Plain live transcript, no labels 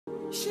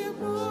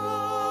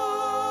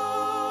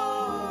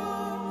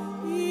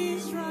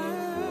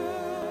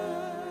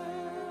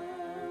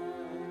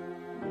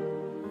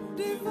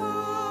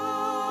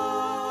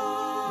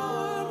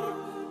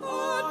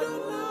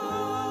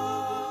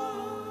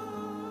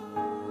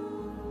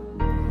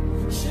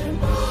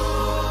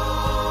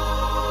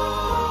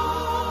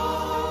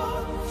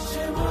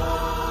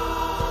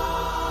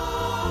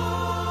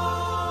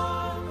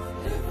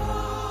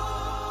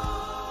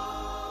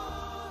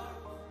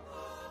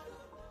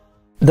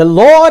The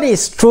Lord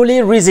is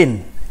truly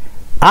risen.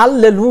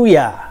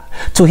 Hallelujah.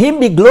 To him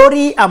be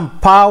glory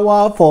and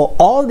power for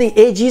all the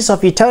ages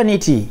of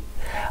eternity.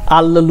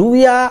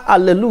 Hallelujah,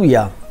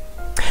 hallelujah.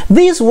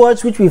 These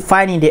words, which we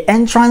find in the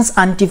entrance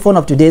antiphon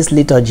of today's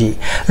liturgy,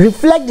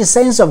 reflect the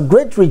sense of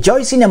great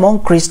rejoicing among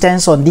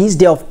Christians on this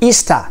day of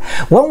Easter,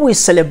 when we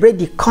celebrate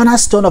the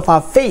cornerstone of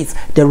our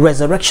faith, the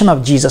resurrection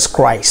of Jesus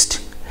Christ.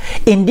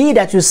 Indeed,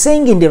 as we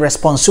sing in the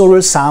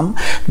responsorial psalm,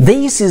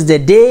 "This is the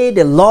day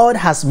the Lord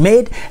has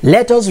made,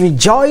 let us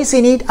rejoice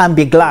in it and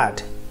be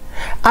glad."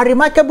 A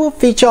remarkable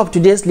feature of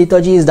today's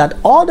liturgy is that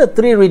all the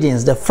three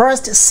readings, the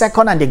first,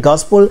 second, and the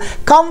Gospel,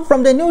 come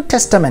from the New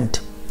Testament.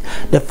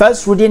 The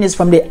first reading is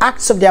from the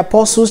Acts of the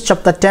Apostles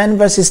chapter 10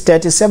 verses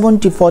 37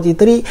 to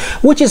 43,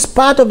 which is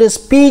part of the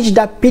speech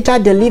that Peter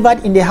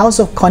delivered in the house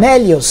of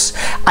Cornelius,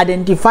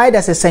 identified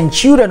as a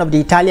centurion of the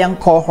Italian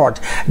cohort,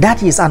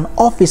 that is, an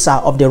officer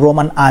of the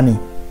Roman army.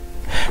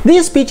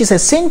 This speech is a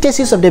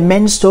synthesis of the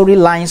main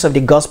storylines of the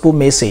gospel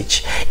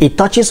message. It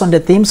touches on the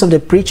themes of the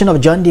preaching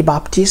of John the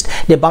Baptist,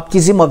 the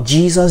baptism of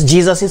Jesus,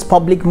 Jesus'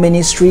 public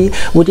ministry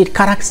with its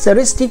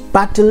characteristic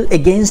battle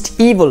against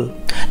evil,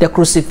 the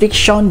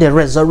crucifixion, the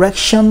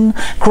resurrection,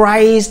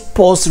 Christ's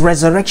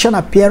post-resurrection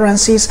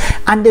appearances,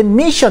 and the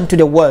mission to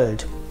the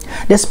world.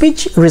 The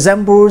speech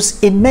resembles,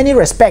 in many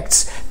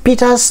respects,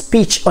 Peter's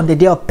speech on the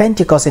day of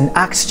Pentecost in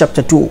Acts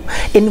chapter 2.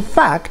 In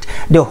fact,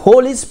 the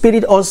Holy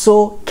Spirit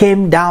also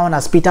came down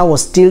as Peter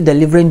was still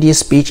delivering this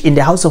speech in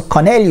the house of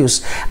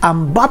Cornelius,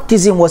 and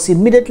baptism was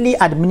immediately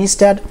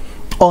administered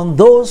on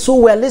those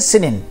who were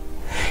listening.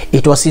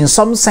 It was in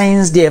some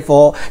sense,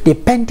 therefore, the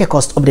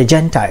Pentecost of the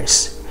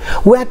Gentiles.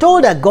 We are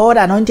told that God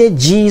anointed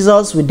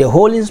Jesus with the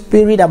Holy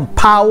Spirit and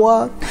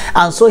power,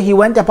 and so he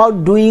went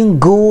about doing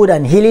good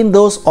and healing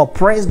those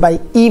oppressed by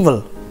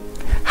evil.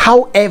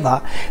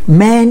 However,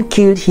 men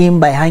killed him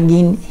by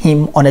hanging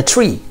him on a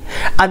tree.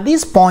 At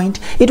this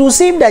point, it would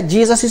seem that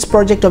Jesus'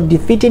 project of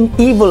defeating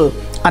evil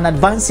and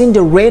advancing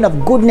the reign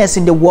of goodness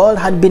in the world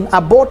had been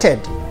aborted.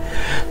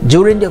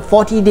 During the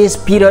 40 days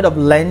period of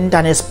Lent,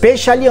 and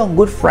especially on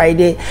Good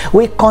Friday,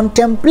 we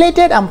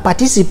contemplated and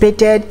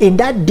participated in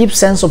that deep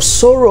sense of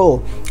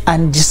sorrow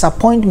and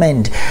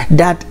disappointment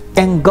that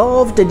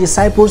engulfed the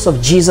disciples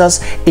of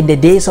Jesus in the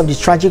days of the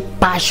tragic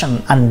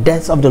passion and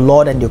death of the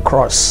Lord on the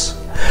cross.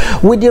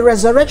 With the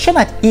resurrection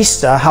at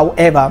Easter,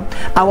 however,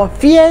 our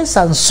fears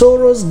and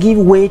sorrows give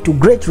way to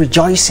great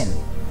rejoicing.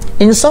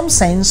 In some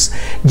sense,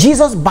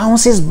 Jesus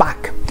bounces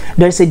back.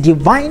 There is a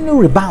divine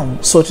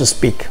rebound, so to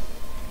speak.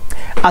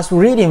 As we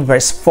read in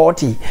verse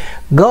 40,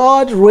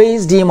 God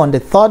raised him on the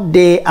third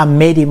day and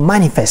made him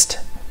manifest.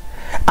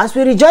 As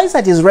we rejoice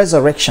at his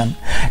resurrection,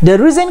 the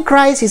risen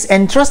Christ is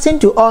entrusting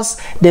to us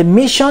the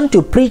mission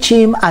to preach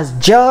him as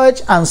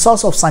judge and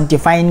source of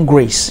sanctifying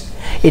grace.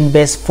 In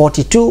verse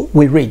 42,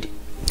 we read,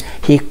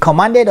 "He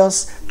commanded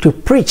us to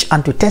preach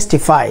and to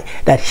testify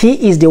that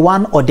he is the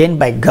one ordained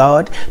by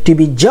God to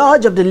be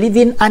judge of the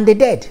living and the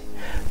dead.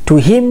 To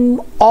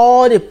him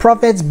all the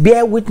prophets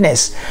bear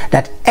witness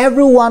that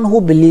everyone who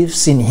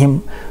believes in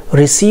him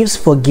receives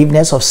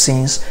forgiveness of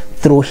sins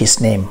through his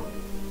name."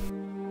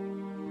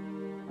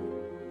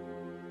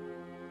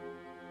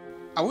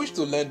 I wish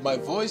to lend my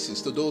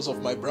voices to those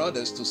of my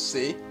brothers to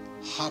say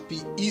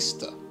Happy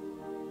Easter.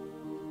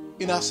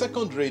 In our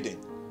second reading,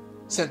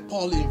 St.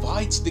 Paul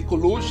invites the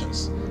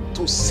Colossians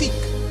to seek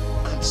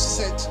and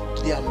set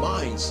their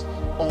minds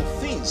on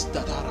things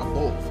that are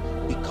above,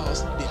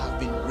 because they have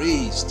been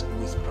raised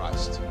with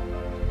Christ.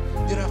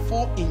 There are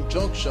four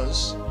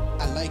injunctions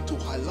I like to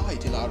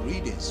highlight in our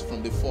readings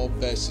from the 4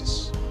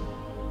 verses.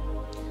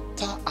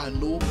 Ta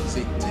ano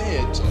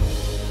zeteto,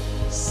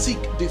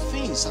 seek the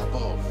things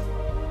above.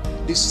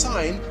 The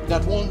sign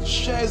that one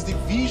shares the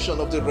vision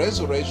of the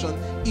resurrection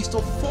is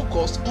to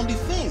focus on the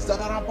things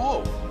that are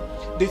above,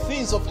 the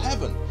things of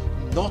heaven,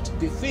 not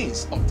the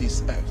things of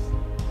this earth.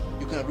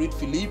 You can read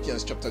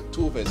Philippians chapter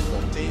 2 verse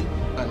 14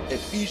 and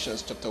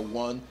Ephesians chapter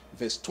 1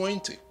 verse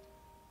 20.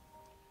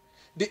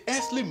 The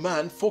earthly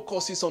man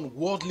focuses on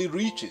worldly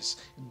riches,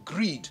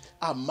 greed,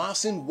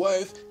 amassing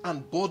wealth,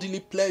 and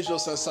bodily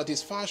pleasures and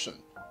satisfaction.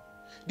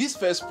 This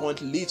first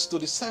point leads to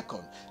the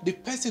second. The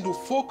person who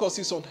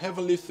focuses on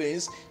heavenly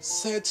things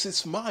sets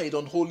his mind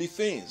on holy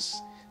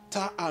things.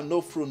 Ta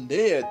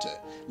anophroneete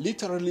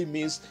literally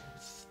means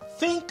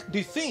think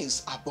the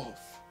things above.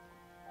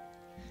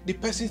 The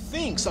person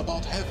thinks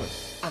about heaven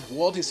and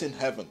what is in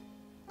heaven,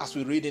 as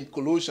we read in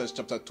Colossians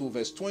chapter 2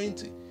 verse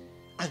 20.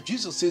 And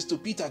Jesus says to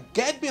Peter,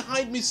 "Get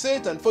behind me,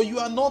 Satan, for you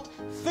are not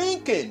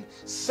thinking,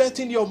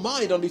 setting your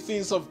mind on the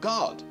things of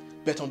God,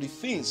 but on the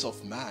things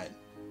of man.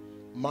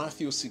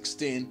 Matthew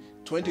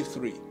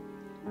 16:23.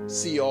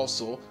 See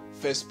also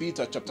 1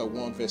 Peter chapter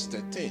 1 verse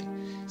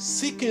 13.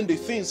 Seeking the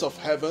things of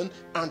heaven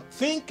and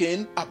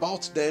thinking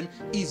about them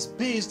is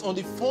based on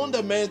the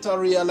fundamental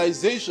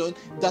realization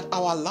that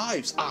our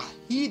lives are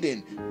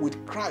hidden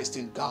with Christ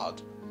in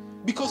God.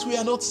 Because we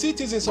are not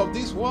citizens of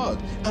this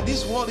world, and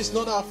this world is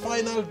not our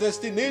final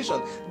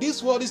destination.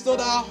 This world is not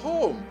our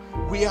home.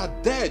 We are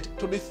dead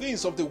to the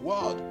things of the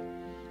world.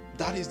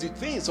 That is, the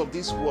things of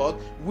this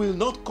world will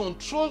not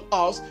control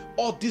us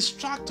or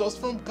distract us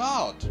from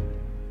God.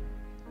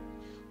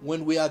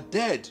 When we are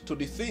dead to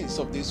the things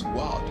of this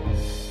world,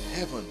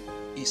 heaven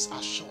is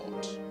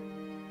assured.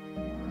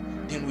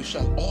 Then we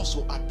shall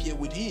also appear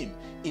with Him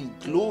in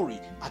glory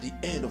at the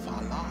end of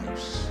our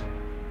lives.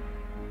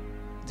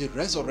 The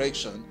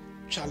resurrection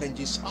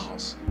challenges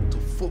us to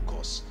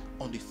focus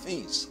on the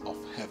things of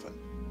heaven.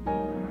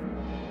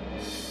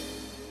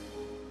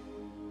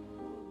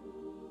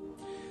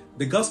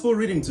 The gospel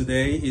reading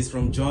today is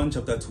from John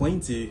chapter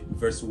 20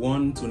 verse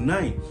 1 to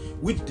 9,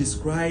 which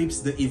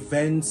describes the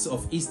events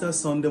of Easter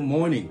Sunday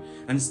morning,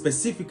 and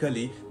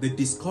specifically the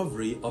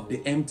discovery of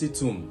the empty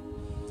tomb.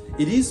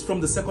 It is from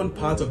the second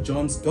part of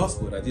John's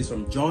gospel, that is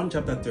from John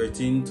chapter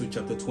 13 to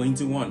chapter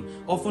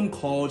 21, often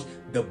called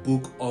the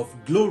book of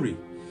glory.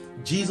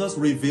 Jesus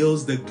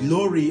reveals the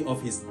glory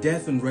of his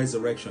death and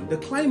resurrection, the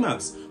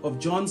climax of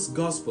John's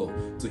gospel,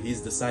 to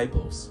his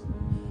disciples.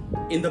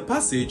 In the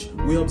passage,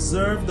 we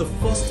observe the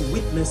first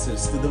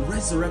witnesses to the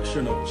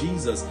resurrection of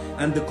Jesus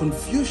and the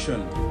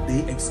confusion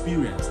they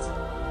experienced.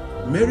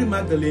 Mary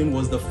Magdalene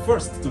was the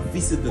first to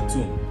visit the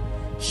tomb.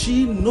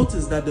 She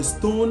noticed that the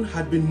stone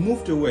had been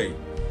moved away.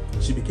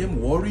 She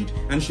became worried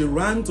and she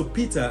ran to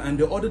Peter and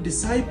the other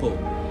disciple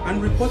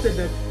and reported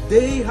that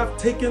they have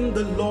taken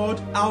the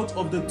Lord out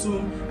of the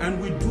tomb and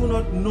we do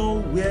not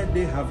know where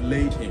they have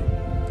laid him.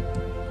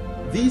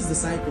 These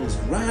disciples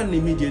ran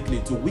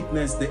immediately to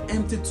witness the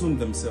empty tomb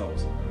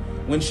themselves.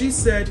 When she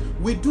said,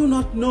 "We do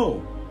not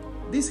know,"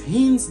 this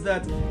hints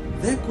that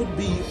there could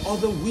be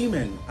other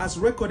women, as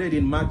recorded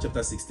in Mark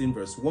chapter 16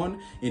 verse 1,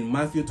 in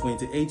Matthew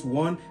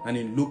 28:1, and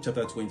in Luke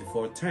chapter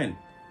 24:10.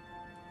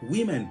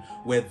 Women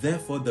were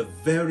therefore the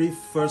very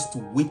first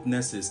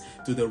witnesses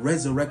to the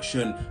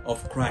resurrection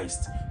of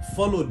Christ,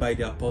 followed by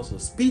the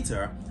apostles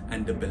Peter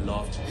and the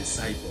beloved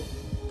disciple.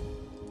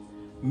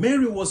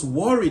 Mary was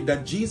worried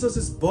that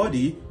Jesus'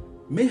 body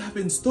may have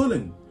been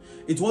stolen.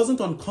 It wasn't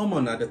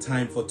uncommon at the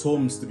time for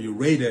tombs to be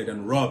raided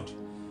and robbed.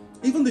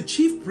 Even the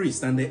chief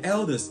priest and the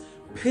elders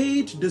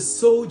paid the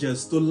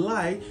soldiers to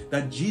lie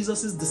that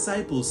Jesus'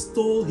 disciples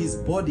stole his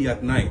body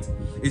at night.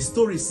 A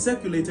story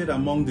circulated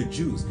among the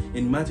Jews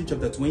in Matthew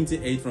chapter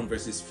 28 from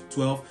verses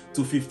 12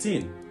 to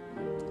 15.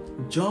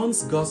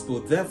 John's gospel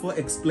therefore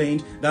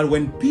explained that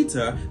when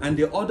Peter and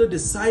the other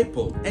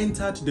disciple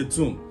entered the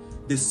tomb,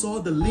 they saw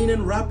the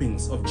linen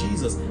wrappings of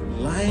Jesus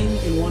lying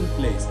in one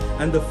place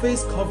and the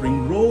face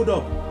covering rolled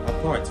up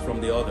apart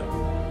from the other.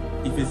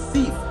 If a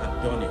thief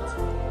had done it,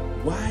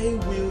 why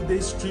will they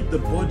strip the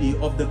body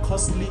of the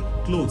costly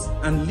clothes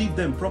and leave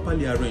them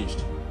properly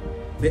arranged?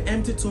 The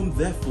empty tomb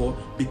therefore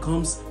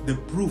becomes the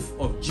proof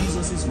of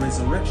Jesus'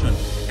 resurrection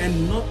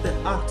and not the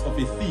act of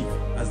a thief,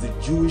 as the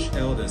Jewish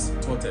elders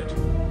taught it.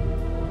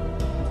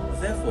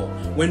 Therefore,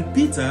 when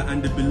Peter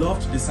and the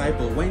beloved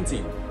disciple went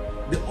in,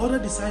 the other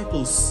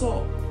disciples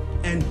saw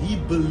and he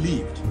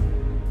believed.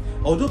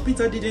 Although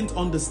Peter didn't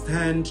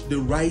understand the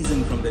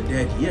rising from the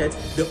dead yet,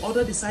 the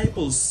other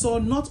disciples saw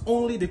not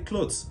only the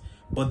clothes,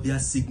 but their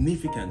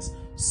significance,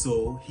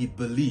 so he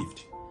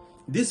believed.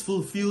 This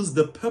fulfills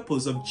the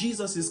purpose of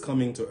Jesus'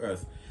 coming to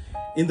earth.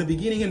 In the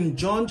beginning, in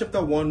John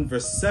chapter 1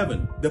 verse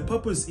 7, the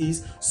purpose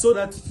is so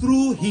that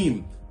through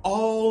him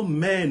all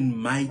men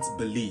might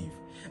believe.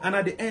 And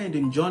at the end,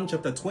 in John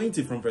chapter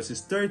 20 from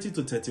verses 30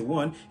 to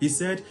 31, he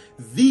said,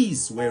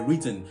 "These were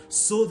written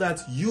so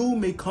that you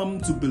may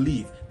come to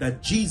believe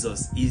that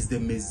Jesus is the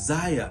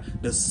Messiah,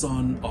 the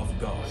Son of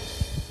God."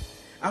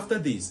 After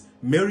this,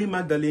 Mary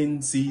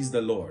Magdalene sees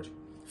the Lord,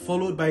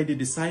 followed by the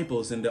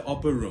disciples in the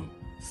upper room,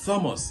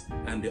 Thomas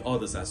and the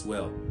others as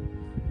well.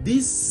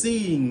 This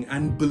seeing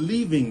and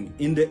believing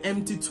in the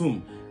empty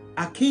tomb,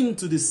 akin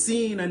to the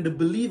seeing and the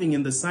believing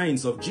in the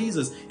signs of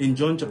Jesus in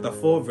John chapter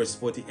 4 verse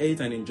 48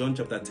 and in John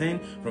chapter 10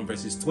 from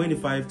verses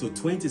 25 to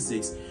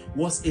 26,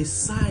 was a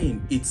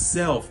sign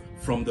itself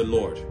from the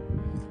Lord.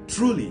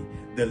 Truly,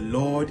 the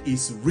Lord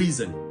is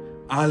risen.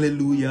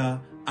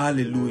 Alleluia,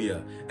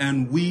 alleluia.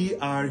 And we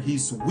are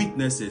his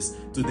witnesses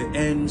to the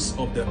ends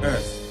of the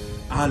earth.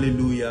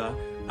 Alleluia,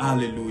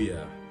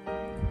 alleluia.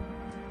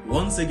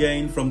 Once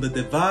again, from the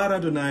Devar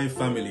Adonai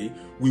family,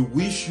 we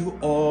wish you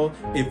all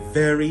a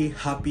very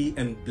happy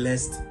and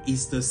blessed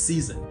Easter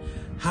season.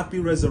 Happy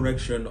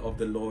resurrection of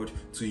the Lord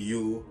to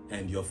you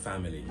and your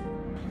family.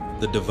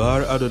 The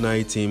Devar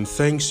Adonai team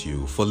thanks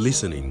you for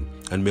listening,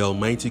 and may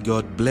Almighty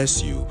God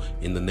bless you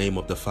in the name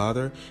of the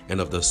Father, and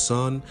of the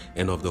Son,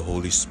 and of the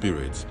Holy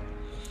Spirit.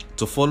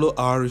 To follow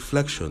our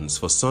reflections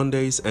for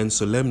Sundays and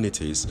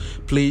solemnities,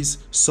 please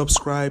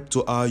subscribe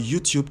to our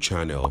YouTube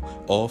channel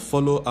or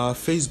follow our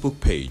Facebook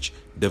page,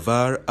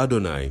 Devar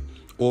Adonai,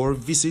 or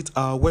visit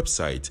our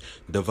website,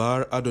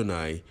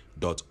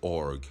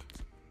 devaradonai.org.